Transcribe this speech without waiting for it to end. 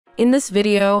In this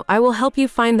video, I will help you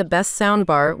find the best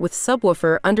soundbar with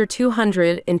subwoofer under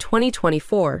 $200 in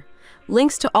 2024.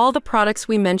 Links to all the products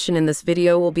we mention in this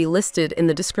video will be listed in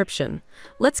the description.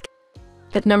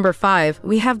 At number 5,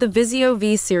 we have the Vizio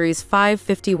V-Series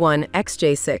 551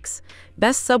 XJ6,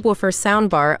 best subwoofer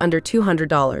soundbar under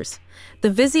 $200. The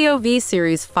Vizio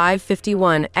V-Series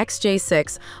 551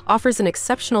 XJ6 offers an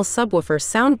exceptional subwoofer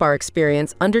soundbar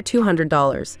experience under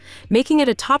 $200, making it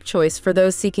a top choice for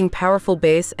those seeking powerful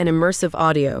bass and immersive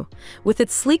audio. With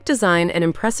its sleek design and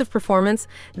impressive performance,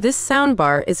 this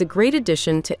soundbar is a great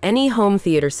addition to any home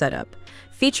theater setup.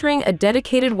 Featuring a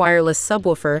dedicated wireless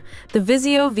subwoofer, the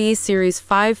Vizio V-Series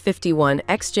 551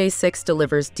 XJ6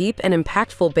 delivers deep and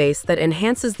impactful bass that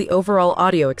enhances the overall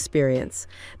audio experience.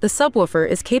 The subwoofer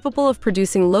is capable of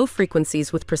producing low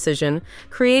frequencies with precision,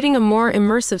 creating a more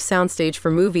immersive soundstage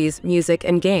for movies, music,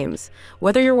 and games.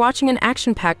 Whether you're watching an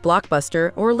action-packed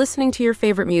blockbuster or listening to your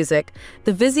favorite music,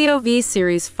 the Vizio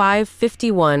V-Series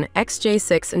 551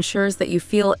 XJ6 ensures that you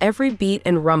feel every beat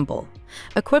and rumble.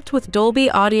 Equipped with Dolby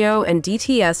Audio and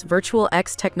DTS Virtual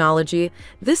X technology,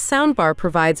 this soundbar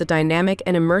provides a dynamic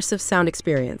and immersive sound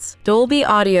experience. Dolby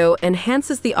Audio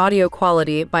enhances the audio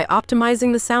quality by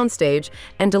optimizing the soundstage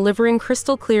and delivering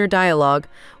crystal-clear dialogue,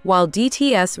 while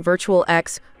DTS Virtual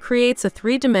X creates a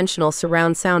three-dimensional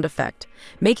surround sound effect,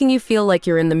 making you feel like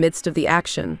you're in the midst of the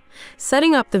action.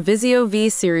 Setting up the Vizio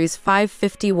V-Series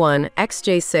 551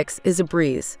 XJ6 is a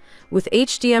breeze. With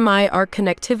HDMI ARC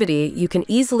connectivity, you can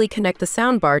easily connect the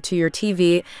soundbar to your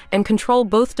TV and control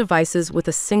both devices with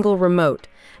a single remote.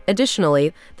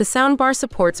 Additionally, the soundbar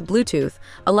supports Bluetooth,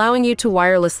 allowing you to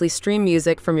wirelessly stream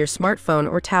music from your smartphone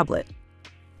or tablet.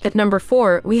 At number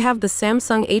 4, we have the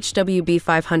Samsung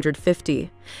HWB550,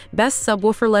 best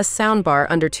subwoofer-less soundbar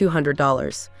under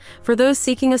 $200. For those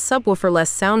seeking a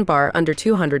subwoofer-less soundbar under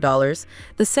 $200,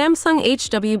 the Samsung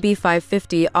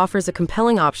HWB550 offers a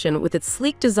compelling option with its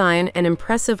sleek design and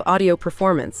impressive audio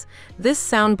performance. This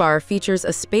soundbar features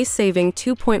a space-saving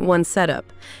 2.1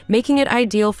 setup, making it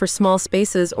ideal for small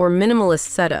spaces or minimalist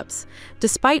setups.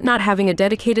 Despite not having a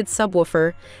dedicated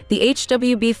subwoofer, the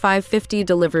HWB550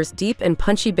 delivers deep and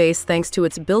punchy bass thanks to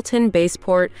its built-in bass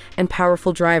port and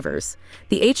powerful drivers.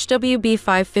 The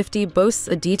HWB550 boasts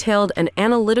a detailed and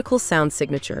analytical sound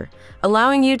signature,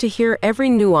 allowing you to hear every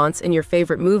nuance in your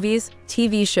favorite movies,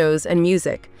 TV shows, and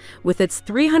music. With its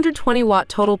 320-watt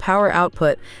total power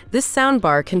output, this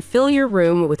soundbar can fill your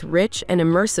room with rich and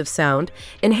immersive sound,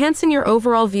 enhancing your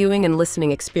overall viewing and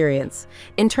listening experience.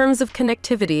 In terms of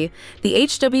connectivity, the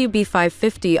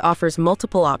HWB550 offers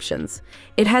multiple options.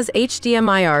 It has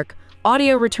HDMI ARC,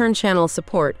 audio return channel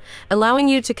support, allowing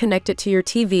you to connect it to your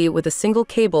TV with a single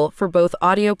cable for both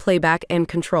audio playback and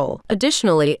control.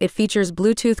 Additionally, it features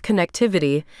Bluetooth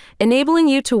connectivity, enabling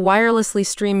you to wirelessly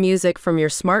stream music from your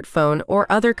smartphone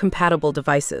or other compatible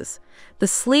devices. The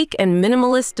sleek and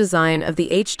minimalist design of the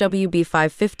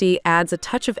HWB550 adds a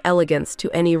touch of elegance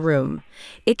to any room.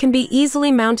 It can be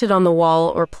easily mounted on the wall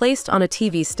or placed on a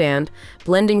TV stand,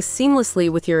 blending seamlessly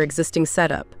with your existing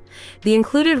setup. The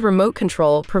included remote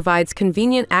control provides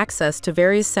convenient access to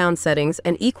various sound settings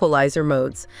and equalizer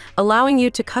modes, allowing you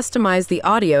to customize the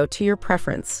audio to your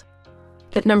preference.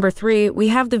 At number 3, we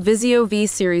have the Vizio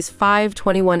V-Series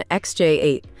 521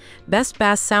 XJ8, best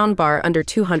bass soundbar under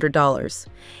 $200.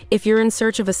 If you're in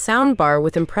search of a soundbar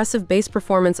with impressive bass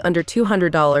performance under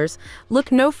 $200,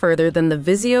 look no further than the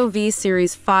Vizio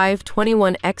V-Series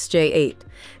 521 XJ8.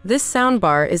 This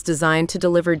soundbar is designed to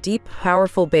deliver deep,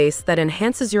 powerful bass that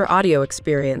enhances your audio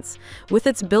experience. With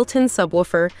its built-in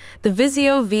subwoofer, the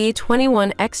Vizio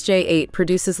V21 XJ8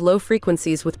 produces low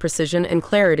frequencies with precision and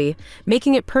clarity,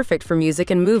 making it perfect for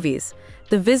music and movies.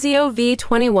 The Vizio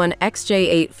V21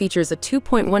 XJ8 features a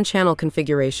 2.1 channel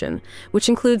configuration, which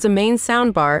includes a main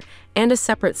soundbar and a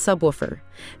separate subwoofer.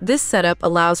 This setup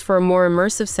allows for a more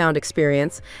immersive sound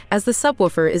experience, as the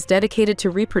subwoofer is dedicated to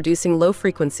reproducing low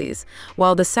frequencies,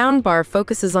 while the soundbar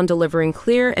focuses on delivering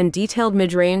clear and detailed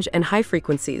mid-range and high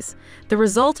frequencies. The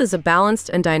result is a balanced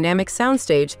and dynamic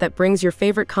soundstage that brings your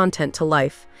favorite content to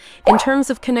life. In terms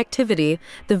of connectivity,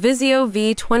 the Vizio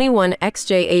V21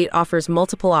 XJ8 offers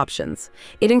multiple options.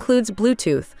 It includes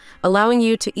Bluetooth, allowing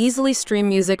you to easily stream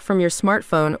music from your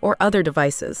smartphone or other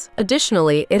devices.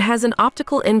 Additionally, it has an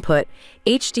optical input,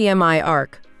 HDMI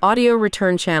ARC, audio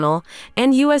return channel,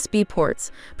 and USB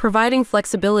ports, providing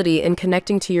flexibility in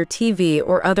connecting to your TV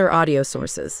or other audio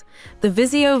sources. The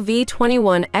Vizio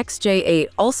V21 XJ8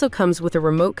 also comes with a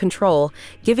remote control,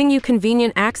 giving you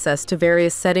convenient access to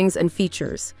various settings and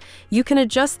features. You can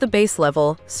adjust the bass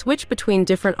level, switch between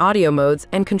different audio modes,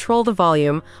 and control the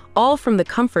volume, all from the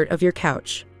comfort of your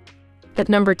couch. At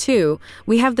number 2,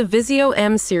 we have the Vizio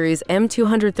M Series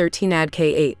M213 AD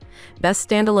K8, best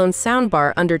standalone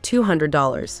soundbar under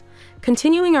 $200.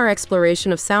 Continuing our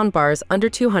exploration of soundbars under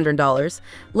 $200,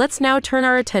 let's now turn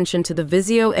our attention to the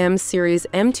Vizio M Series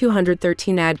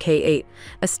M213 AD K8,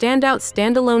 a standout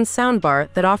standalone soundbar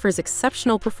that offers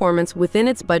exceptional performance within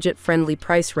its budget-friendly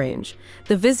price range.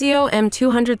 The Vizio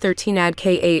M213 AD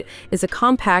K8 is a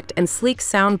compact and sleek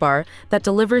soundbar that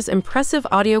delivers impressive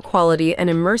audio quality and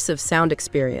immersive sound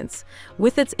experience.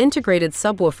 With its integrated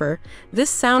subwoofer,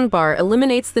 this soundbar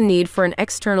eliminates the need for an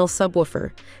external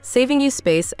subwoofer, saving you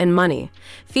space and money.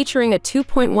 Featuring a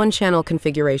 2.1-channel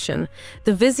configuration,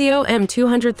 the Vizio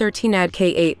M213 AD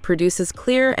K8 produces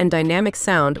clear and dynamic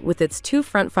sound with its 2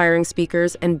 front-firing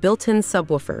speakers and built-in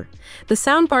subwoofer. The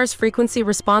soundbar's frequency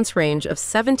response range of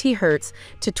 70 Hz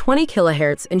to 20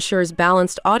 kHz ensures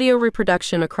balanced audio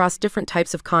reproduction across different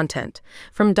types of content,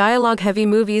 from dialogue-heavy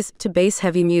movies to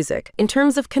bass-heavy music. In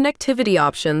terms of connectivity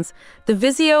options, the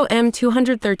Vizio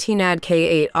M213 AD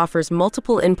K8 offers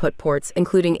multiple input ports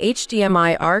including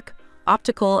HDMI ARC,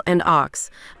 optical, and aux,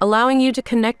 allowing you to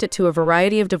connect it to a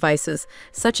variety of devices,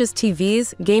 such as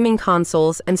TVs, gaming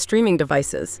consoles, and streaming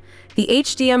devices. The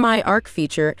HDMI ARC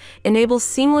feature enables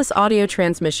seamless audio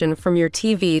transmission from your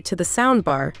TV to the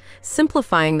soundbar,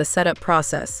 simplifying the setup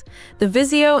process. The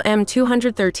Vizio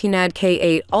M213 AD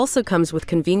K8 also comes with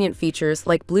convenient features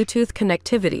like Bluetooth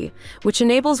connectivity, which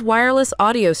enables wireless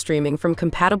audio streaming from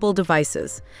compatible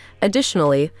devices.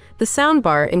 Additionally, the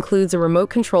soundbar includes a remote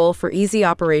control for easy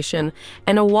operation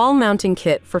and a wall mounting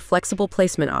kit for flexible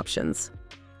placement options.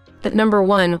 At number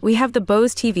 1, we have the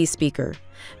Bose TV speaker,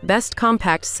 best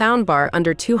compact soundbar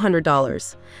under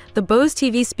 $200. The Bose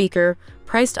TV speaker,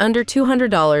 priced under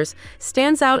 $200,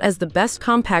 stands out as the best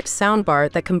compact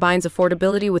soundbar that combines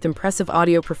affordability with impressive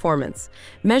audio performance.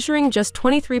 Measuring just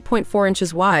 23.4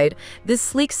 inches wide, this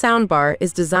sleek soundbar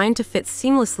is designed to fit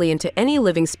seamlessly into any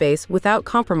living space without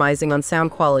compromising on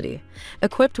sound quality.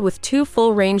 Equipped with 2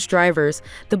 full-range drivers,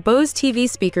 the Bose TV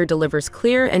speaker delivers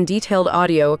clear and detailed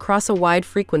audio across a wide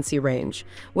frequency range.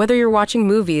 Whether you're watching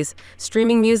movies,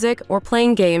 streaming music, or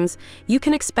playing games, you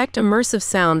can expect immersive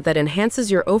sound that enhances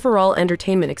your overall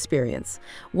entertainment experience.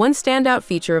 One standout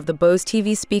feature of the Bose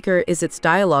TV speaker is its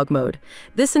dialogue mode.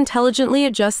 This intelligently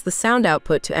adjusts the sound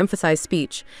output to emphasize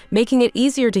speech, making it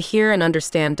easier to hear and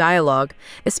understand dialogue,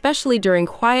 especially during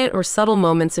quiet or subtle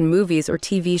moments in movies or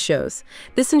TV shows.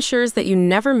 This ensures that you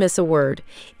never miss a word,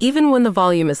 even when the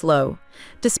volume is low.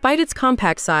 Despite its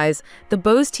compact size, the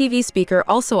Bose TV speaker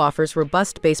also offers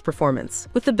robust bass performance.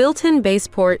 With the built-in bass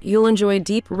port, you'll enjoy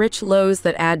deep, rich lows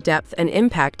that add depth and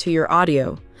impact to your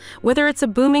audio. Whether it's a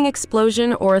booming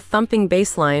explosion or a thumping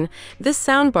bass line, this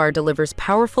soundbar delivers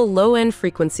powerful low-end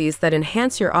frequencies that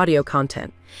enhance your audio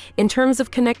content. In terms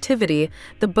of connectivity,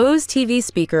 the Bose TV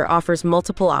speaker offers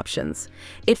multiple options.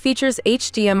 It features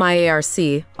HDMI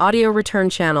ARC, audio return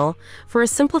channel, for a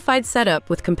simplified setup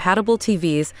with compatible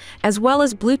TVs, as well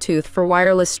as Bluetooth for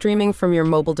wireless streaming from your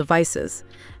mobile devices.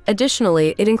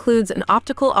 Additionally, it includes an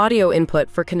optical audio input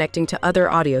for connecting to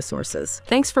other audio sources.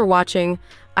 Thanks for watching.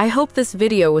 I hope this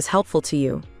video was helpful to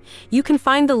you. You can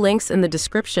find the links in the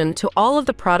description to all of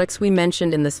the products we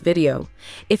mentioned in this video.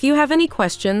 If you have any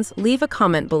questions, leave a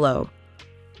comment below.